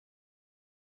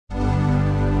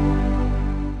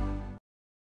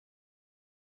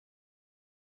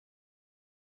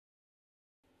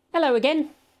Hello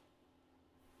again.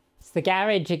 It's the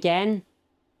garage again.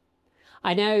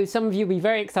 I know some of you will be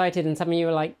very excited and some of you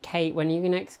are like, Kate, when are you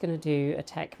next going to do a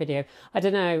tech video? I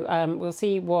don't know. We'll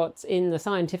see what's in the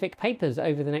scientific papers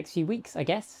over the next few weeks, I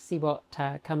guess. See what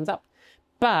comes up.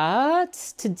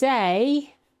 But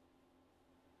today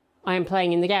I am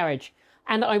playing in the garage.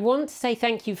 And I want to say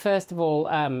thank you, first of all,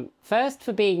 first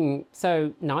for being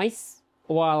so nice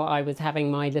while I was having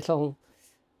my little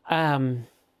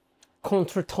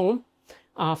contretemps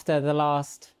after the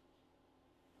last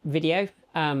video.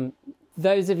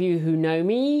 Those of you who know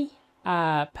me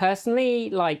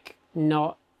personally, like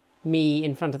not me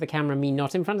in front of the camera, me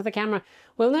not in front of the camera,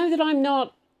 will know that I'm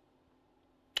not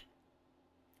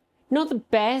the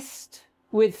best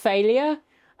with failure.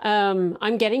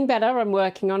 I'm getting better. I'm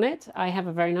working on it. I have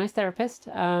a very nice therapist.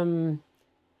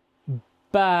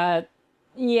 But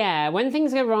yeah, when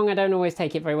things go wrong, I don't always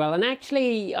take it very well. And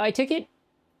actually, I took it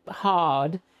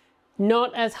hard,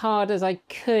 not as hard as I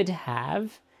could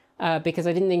have, because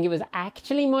I didn't think it was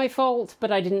actually my fault,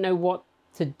 but I didn't know what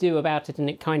to do about it, and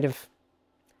it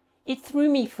threw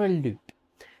me for a loop.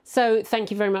 So thank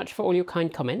you very much for all your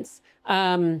kind comments.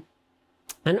 And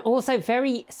also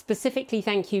very specifically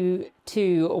thank you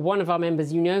to one of our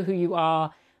members. You know who you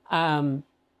are.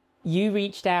 You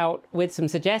reached out with some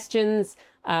suggestions,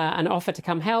 an offer to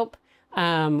come help,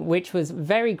 which was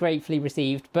very gratefully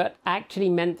received, but actually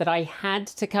meant that I had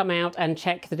to come out and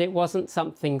check that it wasn't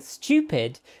something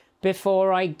stupid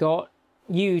before I got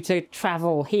you to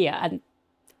travel here. And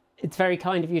it's very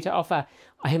kind of you to offer.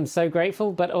 I am so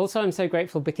grateful, but also I'm so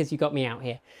grateful because you got me out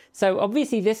here. So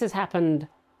obviously this has happened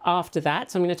after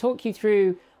that. So I'm going to talk you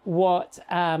through what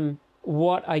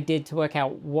I did to work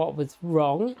out what was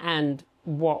wrong and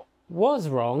what was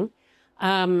wrong.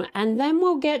 And then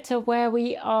we'll get to where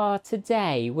we are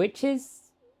today, which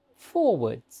is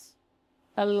forwards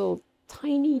a little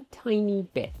tiny, tiny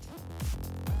bit.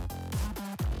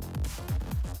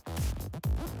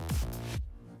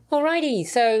 Alrighty,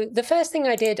 so the first thing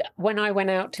I did when I went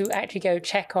out to actually go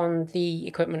check on the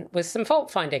equipment was some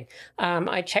fault finding.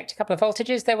 I checked a couple of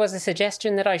voltages. There was a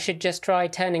suggestion that I should just try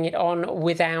turning it on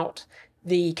without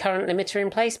the current limiter in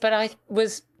place, but I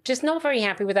was just not very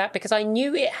happy with that because I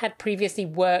knew it had previously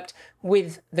worked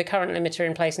with the current limiter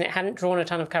in place and it hadn't drawn a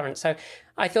ton of current. So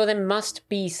I thought there must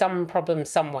be some problem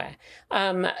somewhere.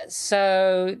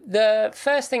 So the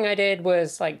first thing I did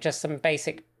was like just some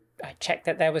basic, I checked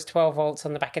that there was 12 volts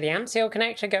on the back of the amp seal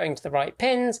connector going to the right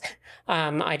pins.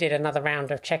 I did another round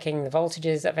of checking the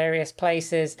voltages at various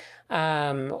places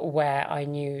where I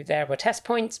knew there were test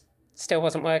points. Still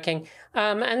wasn't working.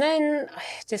 And then I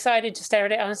decided to stare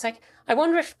at it. I was like, I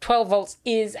wonder if 12 volts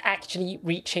is actually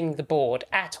reaching the board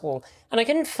at all. And I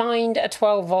couldn't find a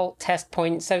 12 volt test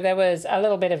point. So there was a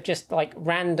little bit of just like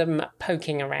random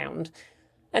poking around.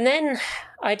 And then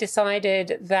I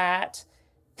decided that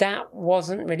that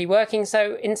wasn't really working.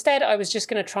 So instead, I was just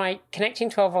going to try connecting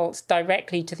 12 volts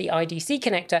directly to the IDC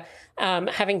connector,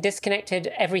 having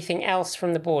disconnected everything else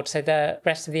from the board. So the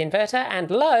rest of the inverter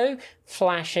and low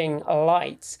flashing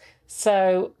lights.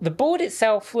 So the board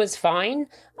itself was fine.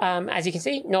 As you can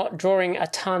see, not drawing a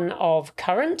ton of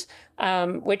current,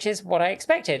 which is what I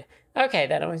expected. Okay,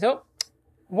 then I thought,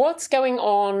 what's going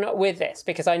on with this?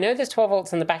 Because I know there's 12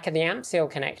 volts on the back of the amp seal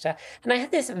connector, and I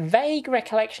had this vague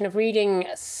recollection of reading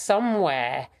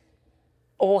somewhere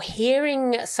or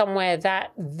hearing somewhere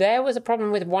that there was a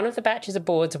problem with one of the batches of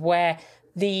boards where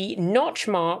the notch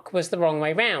mark was the wrong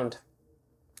way round.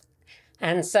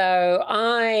 And so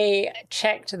I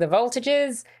checked the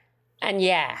voltages, and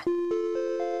yeah.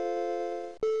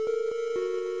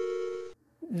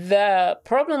 The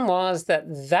problem was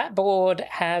that that board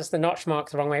has the notch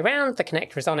mark the wrong way round. The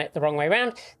connector is on it the wrong way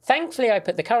round. Thankfully, I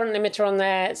put the current limiter on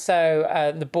there,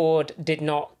 so the board did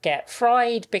not get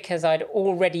fried because I'd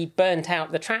already burnt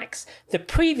out the tracks the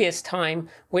previous time,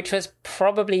 which was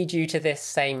probably due to this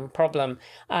same problem.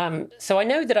 So I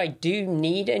know that I do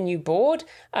need a new board,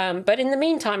 but in the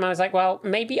meantime, I was like, well,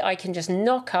 maybe I can just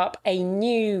knock up a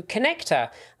new connector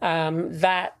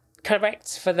that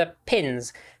corrects for the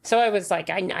pins. So I was like,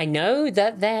 I know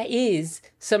that there is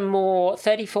some more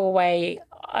 34-way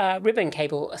ribbon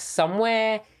cable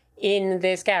somewhere in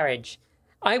this garage.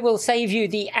 I will save you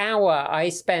the hour I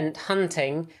spent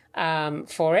hunting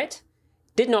for it.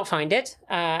 Did not find it.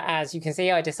 As you can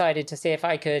see, I decided to see if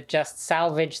I could just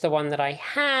salvage the one that I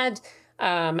had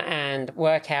and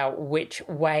work out which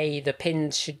way the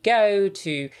pins should go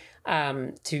to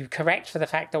correct for the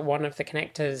fact that one of the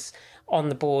connectors on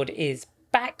the board is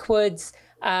backwards.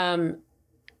 And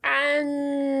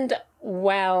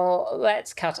well,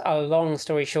 let's cut a long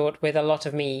story short with a lot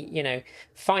of me,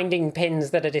 finding pins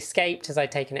that had escaped as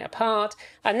I'd taken it apart.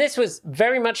 And this was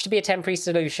very much to be a temporary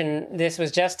solution. This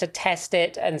was just to test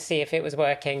it and see if it was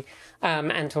working,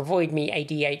 and to avoid me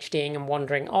ADHDing and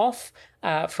wandering off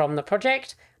from the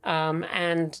project.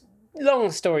 And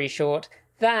long story short,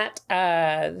 that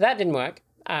didn't work.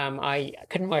 I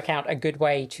couldn't work out a good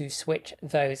way to switch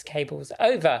those cables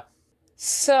over.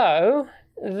 So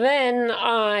then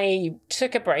I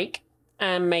took a break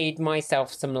and made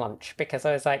myself some lunch, because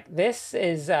I was like, this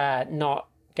is not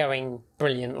going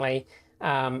brilliantly.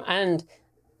 And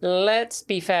let's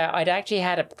be fair, I'd actually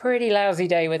had a pretty lousy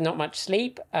day with not much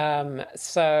sleep.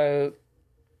 So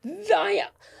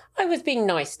I was being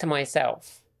nice to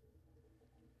myself.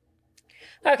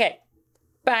 Okay.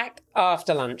 Back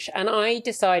after lunch, and I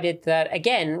decided that,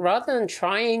 again, rather than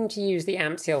trying to use the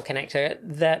amp seal connector,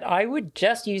 that I would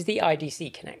just use the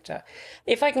IDC connector.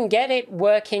 If I can get it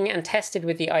working and tested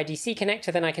with the IDC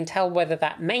connector, then I can tell whether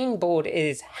that main board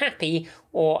is happy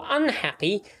or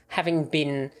unhappy, having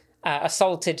been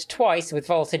assaulted twice with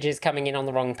voltages coming in on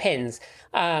the wrong pins.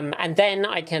 And then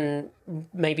I can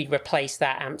maybe replace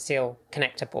that amp seal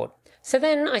connector board. So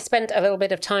then I spent a little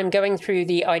bit of time going through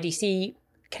the IDC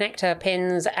connector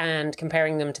pins and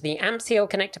comparing them to the amp seal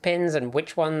connector pins, and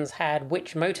which ones had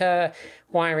which motor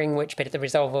wiring, which bit of the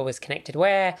resolver was connected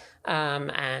where,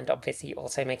 and obviously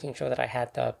also making sure that I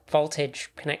had the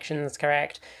voltage connections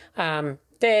correct.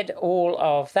 Did all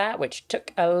of that, which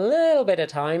took a little bit of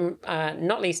time,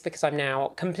 not least because I'm now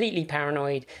completely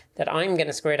paranoid that I'm going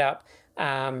to screw it up,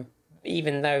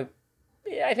 even though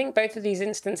I think both of these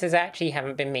instances actually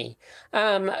haven't been me.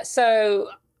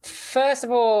 So first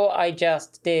of all, I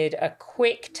just did a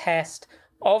quick test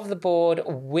of the board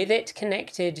with it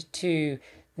connected to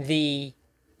the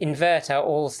inverter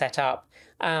all set up.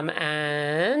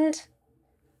 And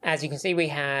as you can see, we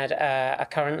had a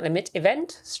current limit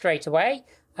event straight away,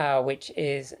 which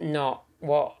is not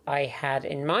what I had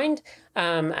in mind.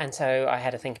 And so I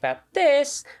had to think about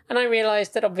this, and I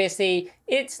realized that obviously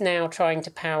it's now trying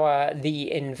to power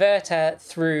the inverter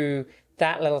through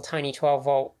that little tiny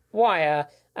 12-volt wire.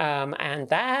 And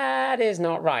that is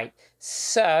not right.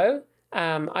 So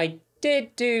I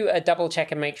did do a double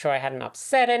check and make sure I hadn't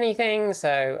upset anything.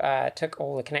 So took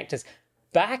all the connectors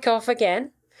back off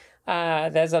again.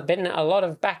 There's been a lot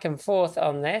of back and forth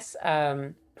on this.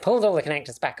 Pulled all the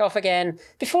connectors back off again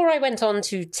before I went on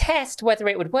to test whether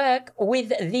it would work with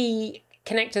the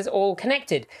connectors all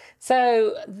connected.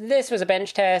 So this was a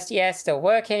bench test. Yes, still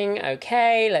working.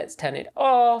 Okay, let's turn it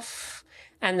off.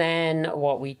 And then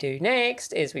what we do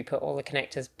next is we put all the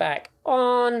connectors back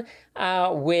on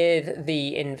with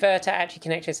the inverter actually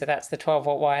connected. So that's the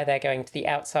 12-volt wire there going to the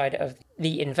outside of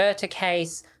the inverter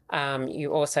case.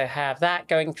 You also have that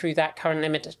going through that current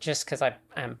limit, just because I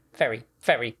am very,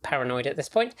 very paranoid at this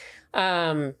point.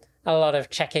 A lot of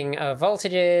checking of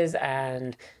voltages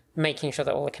and making sure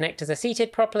that all the connectors are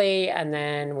seated properly. And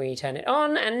then we turn it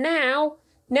on, and now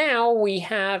we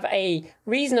have a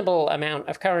reasonable amount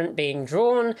of current being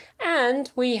drawn,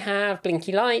 and we have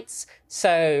blinky lights.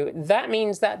 So that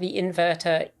means that the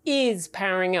inverter is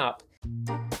powering up.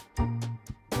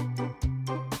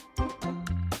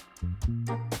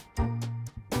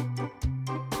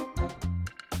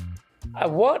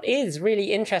 What is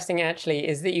really interesting actually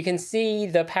is that you can see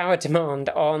the power demand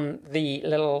on the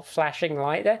little flashing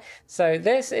light there. So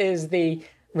this is the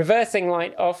reversing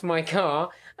light off my car.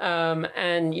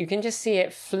 And you can just see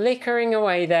it flickering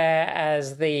away there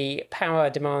as the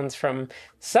power demands from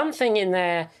something in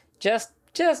there just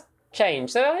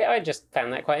change. So I just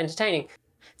found that quite entertaining.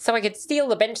 So I could steal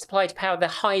the bench supply to power the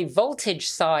high voltage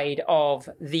side of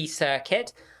the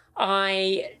circuit.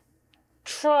 I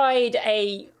tried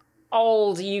a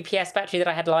old UPS battery that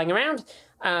I had lying around.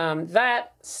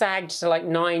 That sagged to like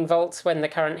 9 volts when the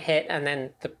current hit, and then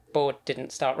the board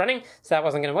didn't start running, so that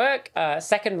wasn't going to work.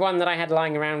 Second one that I had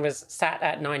lying around was sat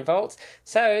at 9 volts.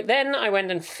 So then I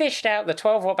went and fished out the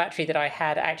 12-volt battery that I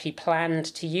had actually planned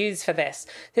to use for this.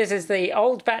 This is the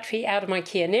old battery out of my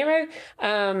Kia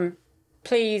Niro.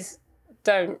 Please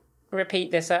don't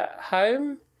repeat this at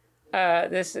home.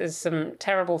 This is some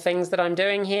terrible things that I'm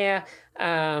doing here.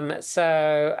 This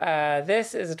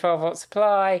is a 12-volt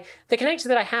supply. The connectors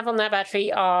that I have on that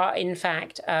battery are, in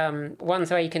fact,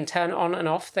 ones where you can turn on and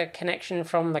off the connection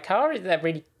from the car. They're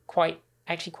really quite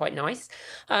nice.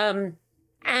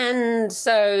 And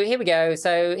so here we go.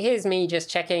 So here's me just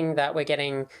checking that we're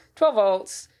getting 12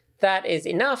 volts. That is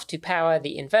enough to power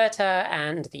the inverter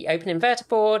and the open inverter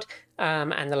board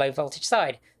and the low voltage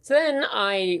side. So then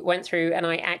I went through and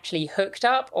I actually hooked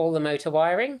up all the motor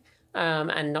wiring.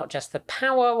 and not just the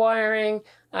power wiring.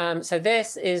 So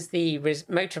this is the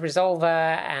motor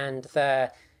resolver and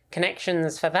the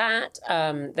connections for that.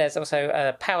 There's also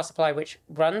a power supply which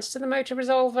runs to the motor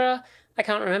resolver. I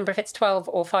can't remember if it's 12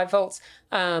 or 5 volts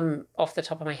off the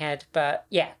top of my head, but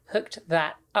yeah, hooked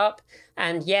that up.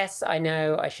 And yes, I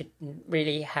know I should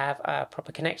really have a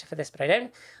proper connector for this, but I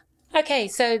don't. Okay,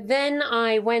 so then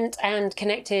I went and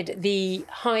connected the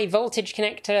high voltage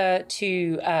connector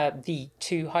to the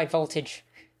 2 high voltage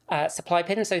supply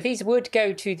pins. So these would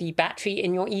go to the battery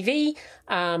in your EV,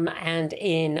 and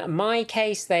in my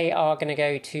case they are going to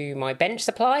go to my bench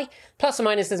supply, plus or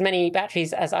minus as many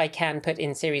batteries as I can put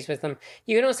in series with them.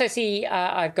 You can also see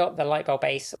I've got the light bulb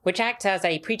base, which acts as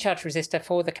a pre-charge resistor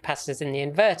for the capacitors in the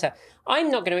inverter.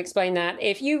 I'm not going to explain that.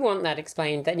 If you want that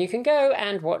explained, then you can go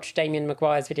and watch Damien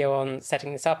Maguire's video on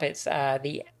setting this up. It's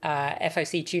the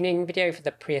FOC tuning video for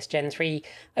the Prius Gen 3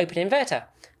 open inverter.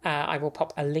 I will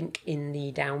pop a link in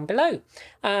the down below.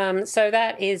 So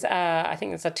that is, I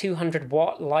think that's a 200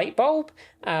 watt light bulb,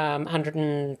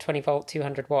 120 volt,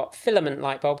 200 watt filament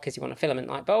light bulb, because you want a filament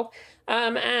light bulb.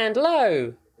 And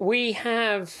lo, we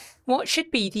have what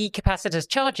should be the capacitors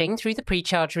charging through the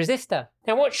pre-charge resistor.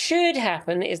 Now what should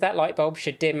happen is that light bulb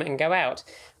should dim and go out,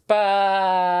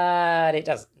 but it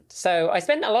doesn't. So I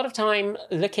spent a lot of time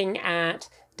looking at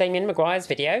Damien Maguire's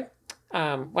video.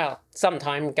 Well,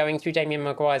 sometime going through Damien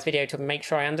Maguire's video to make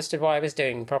sure I understood what I was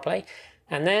doing properly.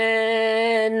 And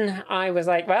then I was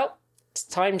like, well, it's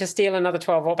time to steal another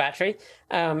 12 volt battery,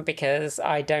 because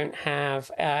I don't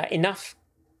have enough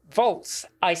volts,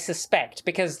 I suspect,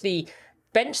 because the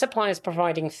bench supply is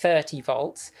providing 30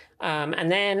 volts.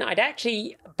 And then I'd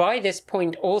actually, by this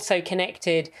point, also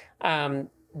connected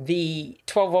the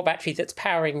 12 volt battery that's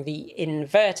powering the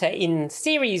inverter in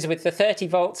series with the 30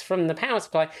 volts from the power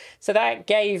supply. So that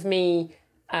gave me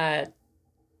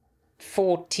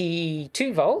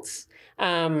 42 volts.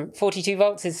 42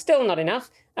 volts is still not enough.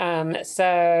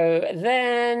 So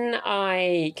then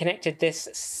I connected this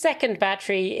second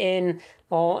battery in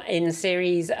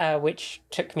series, which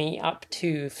took me up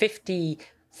to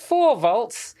 54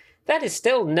 volts. That is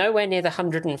still nowhere near the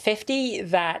 150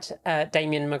 that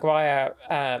Damien Maguire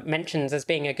mentions as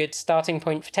being a good starting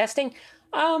point for testing.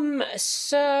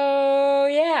 So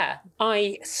yeah,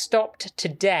 I stopped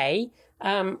today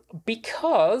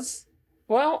because,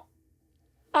 well,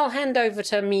 I'll hand over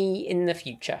to me in the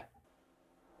future.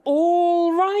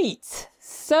 All right,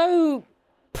 so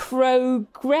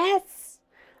progress.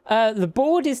 The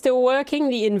board is still working.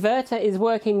 The inverter is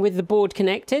working with the board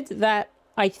connected. That,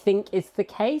 I think, is the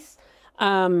case.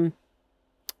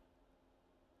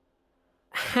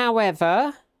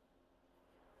 However,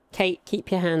 Kate, keep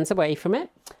your hands away from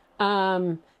it.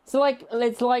 So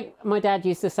it's like my dad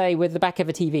used to say with the back of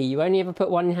a TV, you only ever put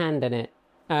one hand in it.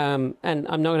 And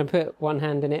I'm not going to put one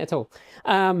hand in it at all.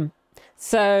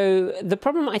 So the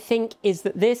problem, I think, is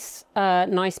that this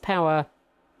nice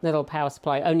little power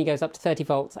supply only goes up to 30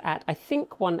 volts at, I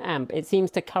think, 1 amp. It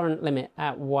seems to current limit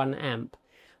at 1 amp.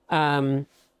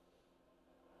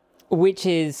 Which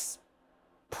is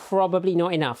probably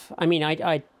not enough. I mean,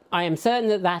 I am certain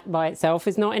that that by itself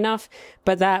is not enough,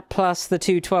 but that plus the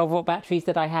 2 12 volt batteries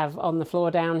that I have on the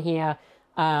floor down here,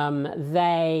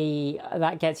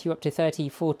 that gets you up to 30,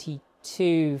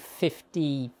 42,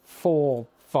 54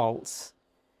 volts,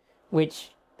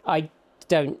 which I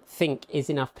don't think is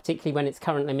enough, particularly when it's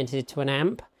current limited to 1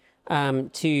 amp,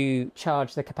 to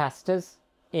charge the capacitors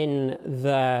in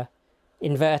the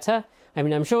inverter. I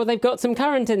mean, I'm sure they've got some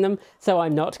current in them, so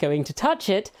I'm not going to touch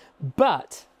it,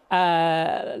 but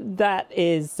that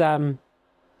is, I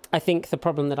think, the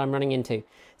problem that I'm running into.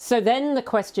 So then the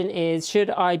question is, should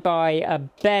I buy a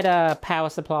better power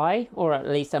supply, or at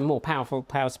least a more powerful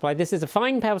power supply? This is a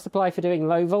fine power supply for doing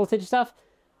low voltage stuff,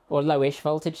 or lowish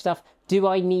voltage stuff. Do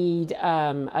I need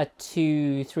a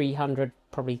 300,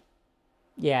 probably?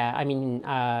 Yeah, I mean,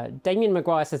 Damien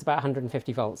Maguire says about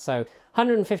 150 volts. So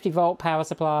 150 volt power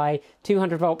supply,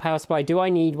 200 volt power supply. Do I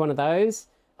need one of those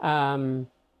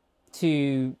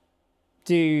to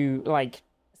do, like...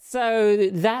 So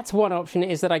that's one option,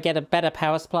 is that I get a better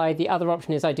power supply. The other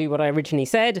option is I do what I originally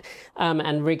said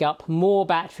and rig up more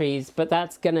batteries. But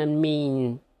that's going to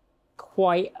mean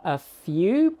quite a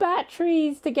few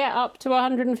batteries to get up to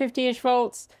 150-ish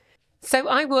volts. So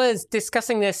I was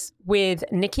discussing this with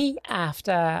Nikki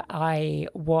after I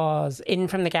was in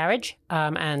from the garage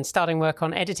and starting work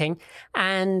on editing,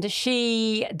 and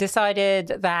she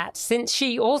decided that since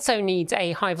she also needs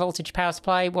a high voltage power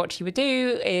supply, what she would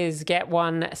do is get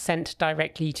one sent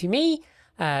directly to me.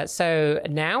 So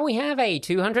now we have a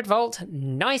 200 volt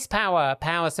nice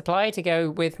power supply to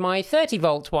go with my 30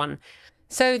 volt one.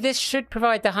 So this should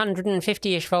provide the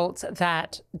 150-ish volts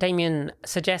that Damien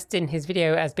suggests in his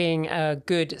video as being a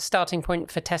good starting point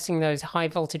for testing those high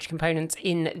voltage components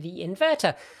in the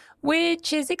inverter,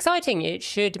 which is exciting. It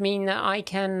should mean that I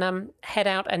can head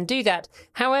out and do that.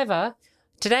 However,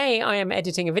 today I am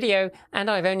editing a video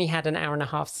and I've only had an hour and a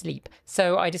half sleep,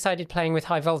 so I decided playing with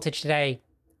high voltage today,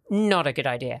 not a good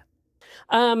idea.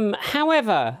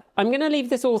 However, I'm going to leave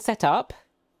this all set up.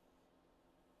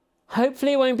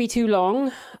 Hopefully it won't be too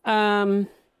long.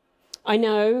 I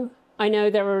know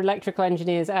there are electrical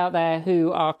engineers out there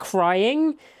who are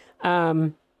crying.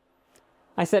 I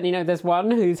certainly know there's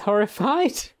one who's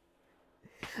horrified.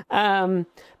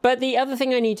 But the other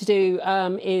thing I need to do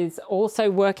is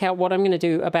also work out what I'm going to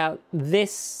do about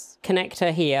this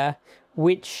connector here,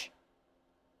 which...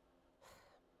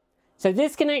 So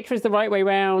this connector is the right way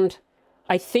round.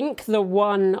 I think the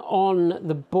one on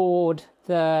the board,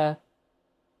 the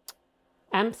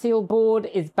amp seal board,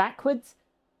 is backwards.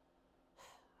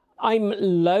 I'm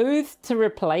loath to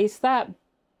replace that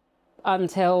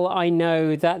until I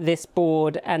know that this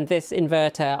board and this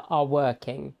inverter are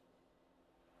working.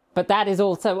 But that is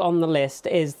also on the list,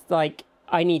 is like,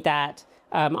 I need that.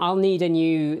 I'll need a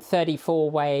new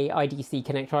 34-way IDC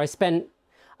connector. I spent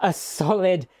a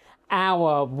solid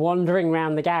hour wandering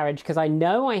around the garage because I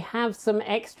know I have some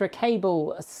extra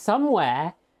cable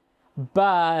somewhere,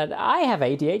 but I have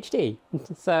ADHD.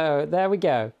 So there we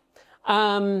go.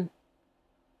 So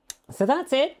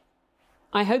that's it.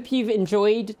 I hope you've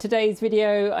enjoyed today's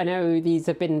video. I know these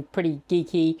have been pretty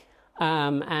geeky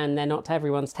and they're not to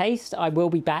everyone's taste. I will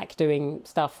be back doing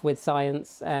stuff with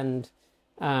science and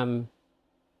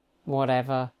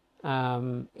whatever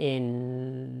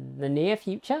in the near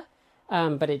future.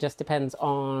 But it just depends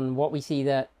on what we see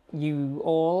that you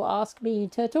all ask me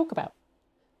to talk about.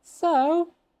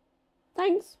 So,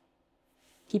 thanks.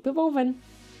 Keep evolving.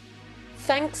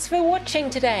 Thanks for watching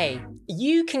today.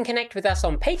 You can connect with us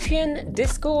on Patreon,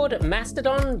 Discord,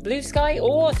 Mastodon, Blue Sky,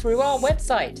 or through our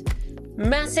website.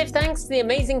 Massive thanks to the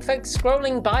amazing folks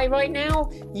scrolling by right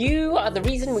now. You are the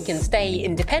reason we can stay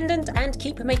independent and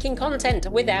keep making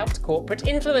content without corporate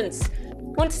influence.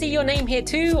 Want to see your name here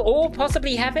too, or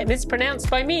possibly have it mispronounced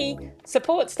by me?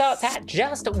 Support starts at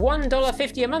just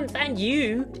 $1.50 a month, and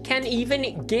you can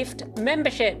even gift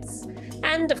memberships.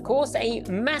 And of course, a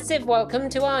massive welcome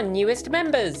to our newest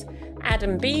members: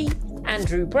 Adam B,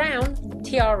 Andrew Brown,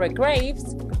 Tiara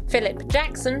Graves, Philip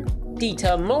Jackson,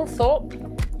 Dieter Multhorpe,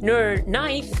 Nur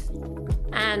Knife,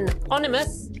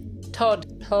 Anonymous,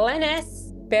 Todd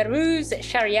Plenes, Beruz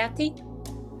Shariati,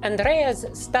 Andreas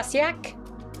Stasiak,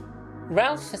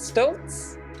 Ralph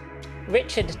Stoltz,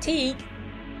 Richard Teague,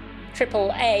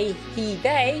 AAA He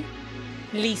They,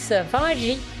 Lisa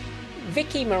Vaji,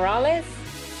 Vicky Morales,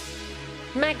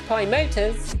 Magpie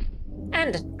Motors,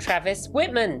 and Travis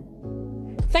Whitman.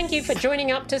 Thank you for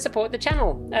joining up to support the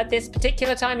channel. At this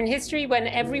particular time in history when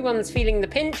everyone's feeling the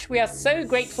pinch, we are so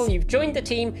grateful you've joined the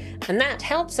team, and that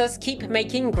helps us keep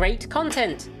making great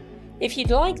content. If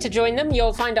you'd like to join them,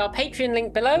 you'll find our Patreon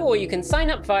link below, or you can sign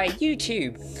up via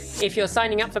YouTube. If you're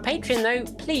signing up for Patreon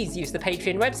though, please use the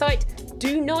Patreon website.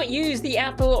 Do not use the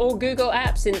Apple or Google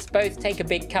app, since both take a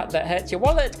big cut that hurts your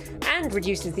wallet and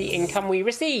reduces the income we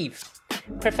receive.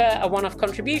 Prefer a one-off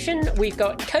contribution? We've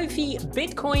got Ko-fi,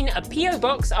 Bitcoin, a PO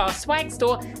box, our swag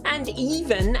store, and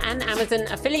even an Amazon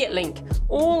affiliate link.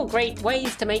 All great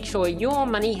ways to make sure your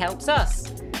money helps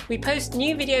us. We post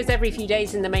new videos every few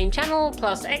days in the main channel,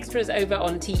 plus extras over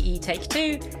on TE Take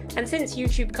 2, and since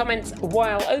YouTube comments,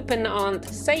 while open, aren't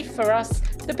safe for us,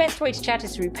 the best way to chat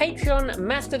is through Patreon,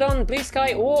 Mastodon, Blue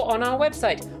Sky, or on our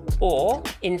website, or,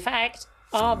 in fact,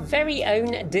 our very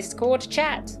own Discord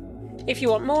chat. If you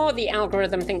want more, the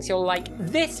algorithm thinks you'll like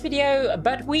this video,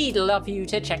 but we'd love you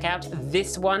to check out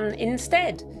this one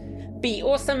instead. Be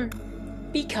awesome,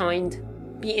 be kind,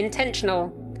 be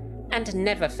intentional, and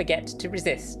never forget to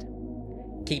resist.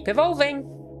 Keep evolving!